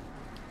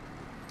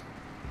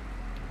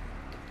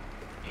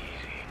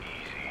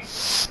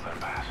 Easy. Let 'em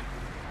pass.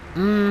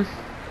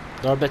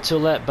 They're a bit too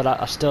late, but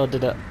I still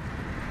did it.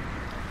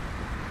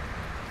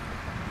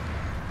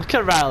 Look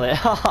at Riley.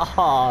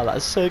 Haha,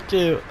 that's so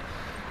cute.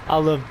 I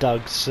love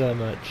dogs so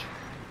much.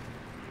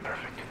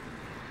 Perfect.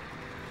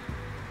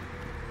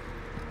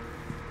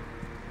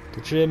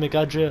 Dreamy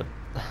gadget.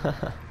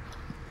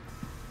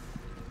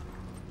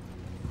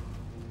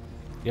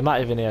 You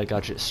might even hear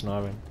Gadget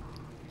snoring.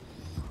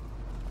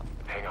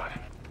 Hang on.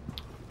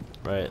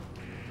 Right.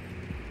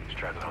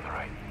 Straggling on the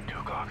right. 2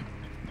 o'clock.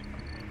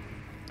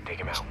 Take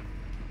him out.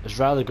 Is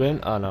Riley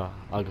going? Oh no,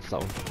 I'll go for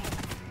that one.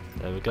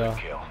 There we go.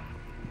 Kill.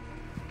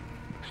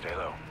 Stay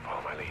low.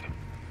 Follow my lead.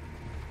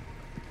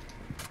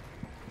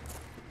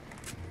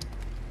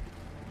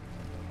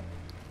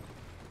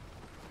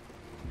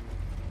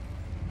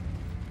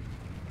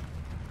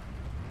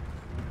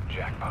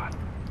 Jackpot.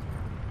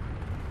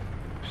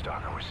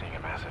 Stalker, we're seeing a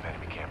massive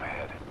enemy camp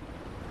ahead.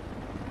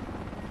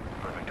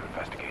 Moving to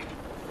investigate.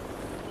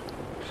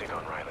 Sig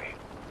on Riley.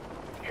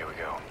 Here we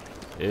go.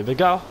 Here we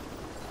go.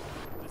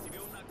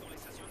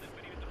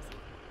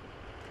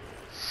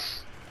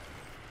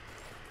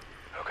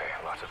 Okay,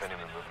 lots of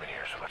enemy movement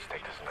here, so let's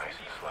take this nice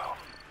and slow.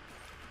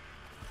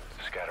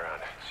 Scout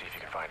around, see if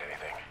you can find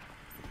anything.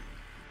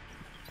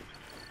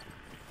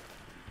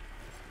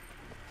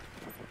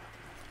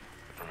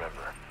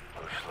 Remember,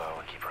 move slow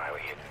and keep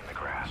Riley hidden in the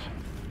grass.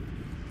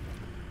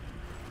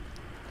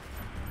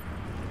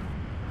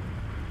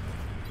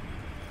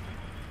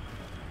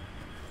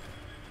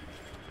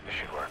 This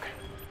should work.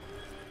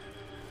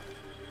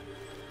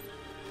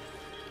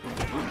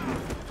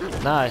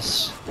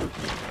 Nice.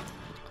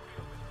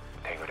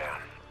 Tango down.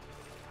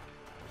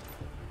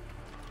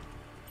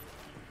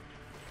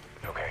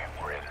 Okay,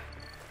 we're in.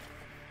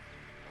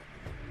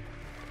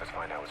 Let's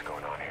find out what's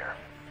going on here.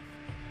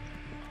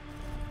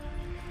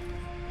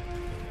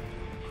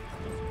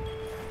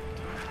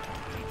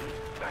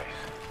 Nice.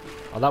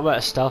 Oh, that went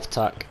a stealth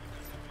attack.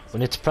 We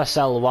need to press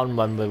L1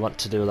 when we want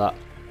to do that.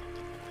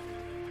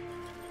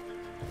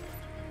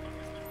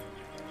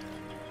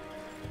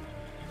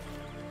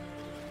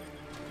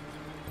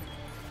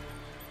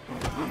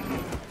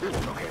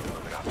 Okay,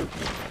 moving up.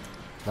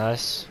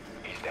 Nice.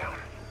 He's down.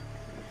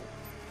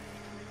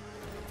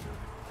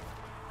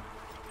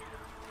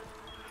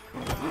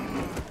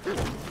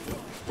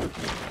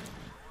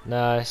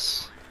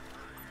 Nice.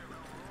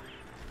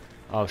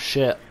 Oh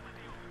shit.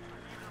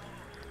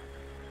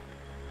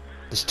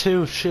 There's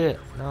 2, shit,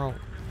 no.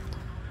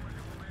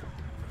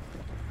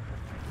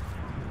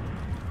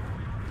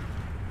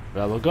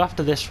 Right, we'll go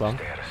after this one.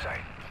 Stay out of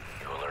sight.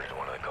 You alerted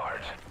one of the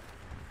guards.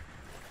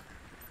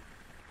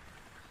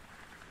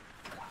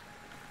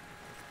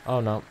 Oh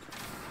no.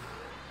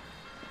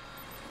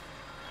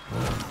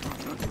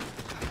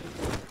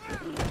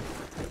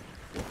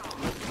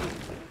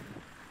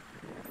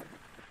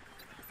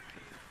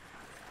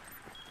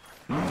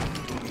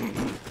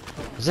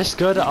 Is this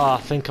good? Oh, I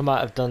think I might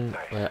have done...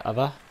 Wait, have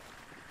I?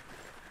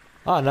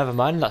 Oh, never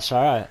mind, that's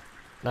alright.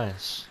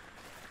 Nice.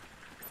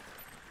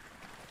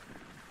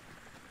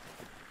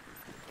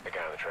 The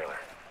guy on the trailer.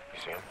 You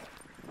see him?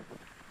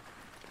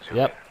 Zoom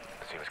Yep. in.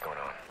 Let's see what's going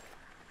on.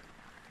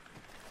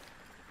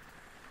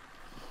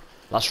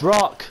 Let's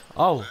rock!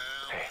 Oh.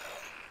 Hey,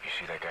 you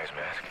see that guy's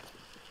mask?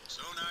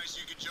 So nice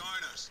you could join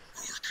us.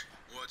 Rourke,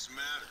 what's the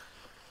matter?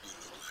 You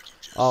look like you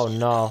just Oh saw a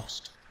no.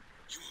 ghost.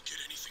 You won't get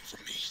anything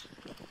from me.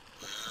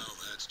 Well,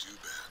 that's too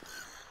bad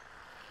then.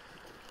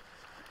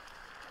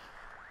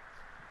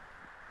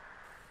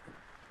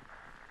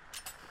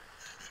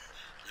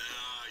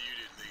 Nah, you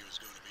didn't think it was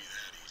going to be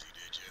that easy,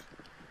 did you?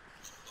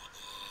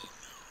 Oh,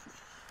 no.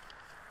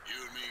 You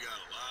and me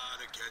got a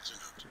lot of catching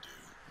up to do.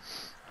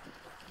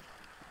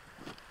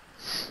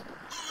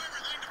 Move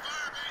everything to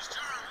Firebase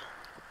Charlie,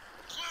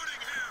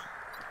 including him.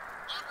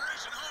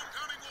 Operation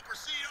Homecoming will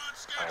proceed on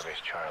schedule.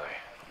 Firebase Charlie.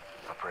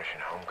 Operation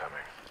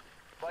Homecoming.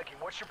 Viking,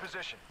 what's your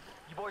position?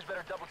 You boys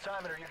better double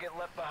time it or you'll get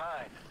left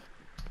behind.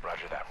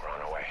 Roger that, we're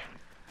on our way.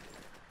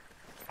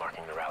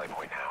 Marking the rally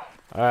point now.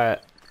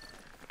 Alright.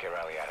 Get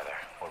Riley out of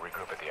there. We'll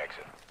regroup at the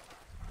exit.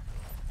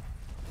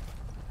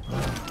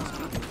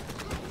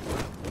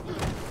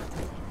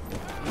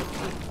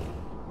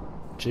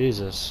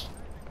 Jesus.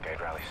 Guide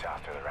Riley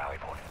south to the rally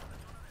point.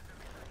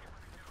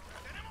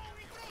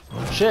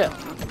 Shit.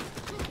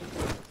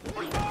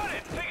 We're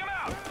spotted! Take him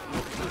out!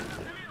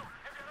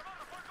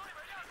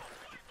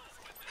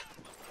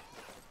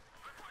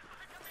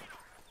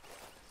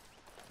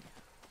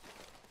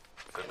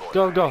 Good boy.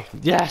 Go, go.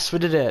 Yes, we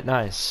did it.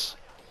 Nice.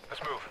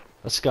 Let's move.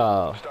 Let's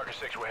go. Stalker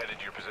 6, we're headed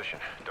to your position.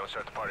 Don't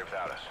start the party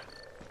without us.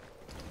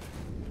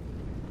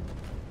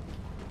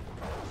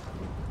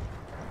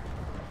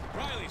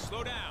 Riley,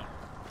 slow down.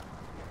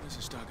 What's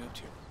this dog up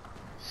to?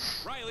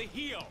 Riley,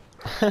 heel.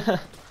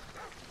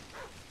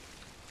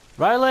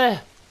 Riley!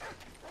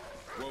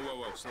 Whoa, whoa,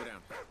 whoa, slow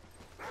down.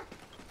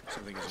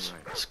 Something isn't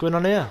right. What's going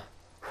on here?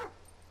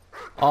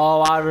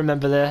 Oh, I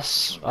remember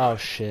this. Oh,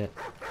 shit.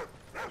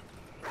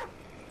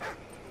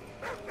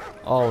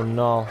 Oh,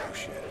 no. Oh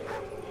shit.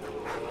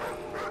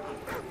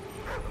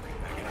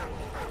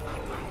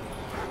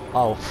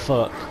 Oh,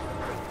 fuck.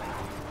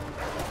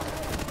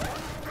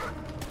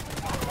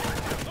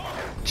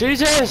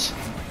 Jesus!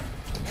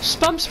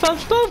 Spam, spam,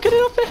 spam! Get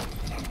it up here!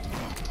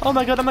 Oh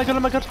my god, oh my god, oh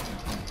my god.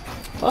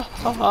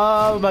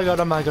 Oh my god,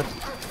 oh my god.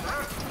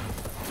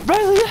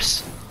 Riley,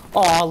 yes!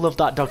 Oh, I love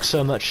that dog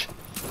so much.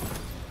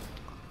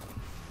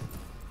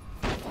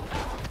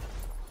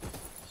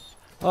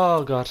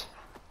 Oh god.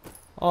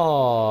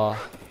 Oh.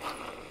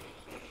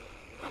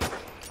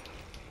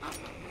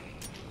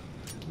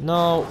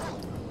 No.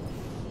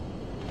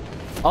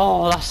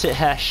 Oh, that's it,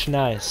 Hesh.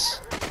 Nice.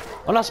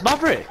 Oh, that's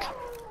Maverick.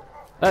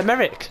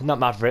 Merrick, not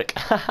Maverick.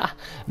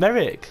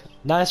 Merrick.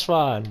 Nice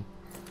one.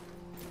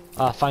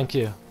 Ah, thank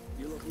you.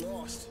 You look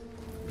lost.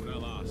 We're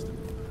not lost.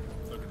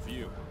 Looking for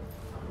you.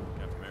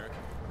 Captain America.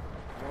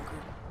 Walker,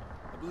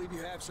 I believe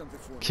you have something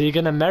for me.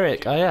 Keegan and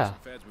Merrick. Oh yeah.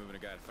 Fed's moving a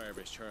guy to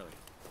Firebase Charlie.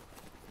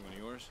 You one of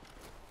yours?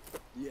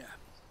 Yeah,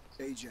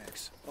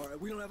 Ajax. All right,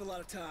 we don't have a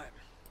lot of time.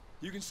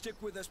 You can stick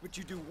with us, but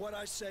you do what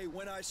I say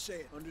when I say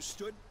it.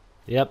 Understood?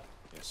 Yep.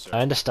 Yes, sir.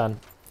 I understand.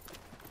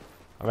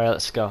 Alright,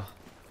 let's go.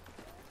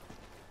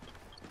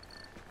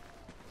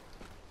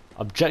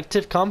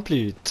 Objective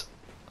complete.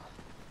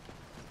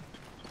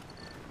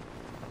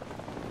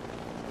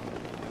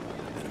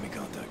 Enemy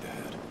contact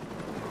ahead.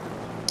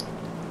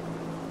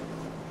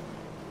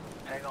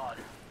 Hang on.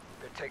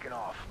 They're taking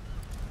off.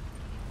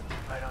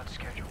 Right on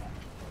schedule.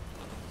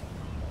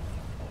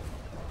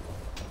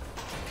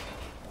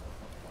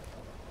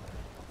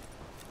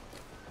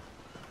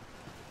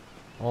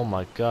 Oh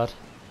my god.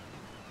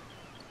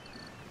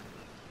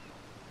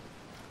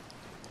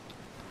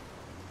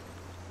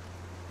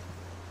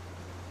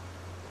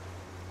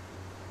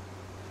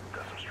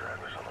 Got some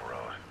stragglers on the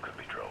road. Could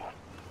be trouble.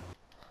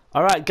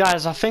 Alright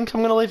guys, I think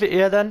I'm gonna leave it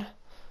here then.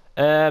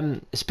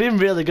 It's been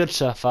really good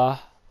so far.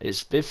 It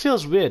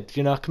feels weird,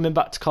 you know, coming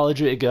back to Call of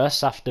Duty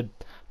Ghosts after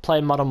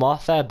playing Modern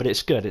Warfare, but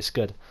it's good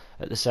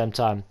at the same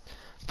time.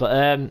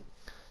 But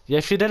yeah,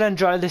 if you did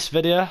enjoy this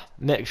video,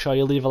 make sure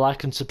you leave a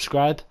like and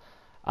subscribe.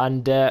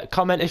 And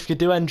comment if you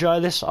do enjoy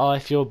this, or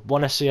if you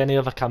want to see any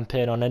other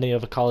campaign on any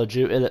other Call of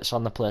Duty that's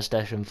on the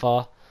PlayStation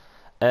 4.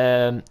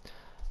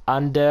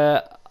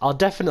 I'll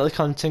definitely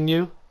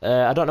continue.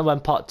 I don't know when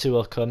part 2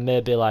 will come,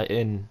 maybe like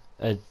in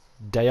a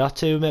day or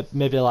two,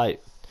 maybe well,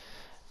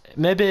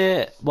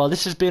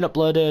 this has been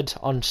uploaded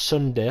on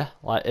Sunday,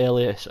 like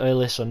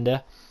early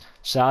Sunday,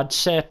 so I'd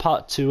say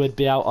part 2 would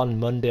be out on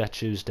Monday or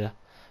Tuesday,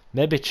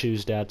 maybe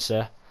Tuesday I'd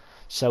say.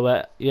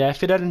 So yeah,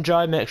 if you did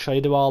enjoy, make sure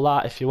you do all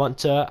that if you want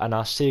to, and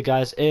I'll see you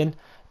guys in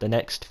the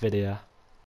next video.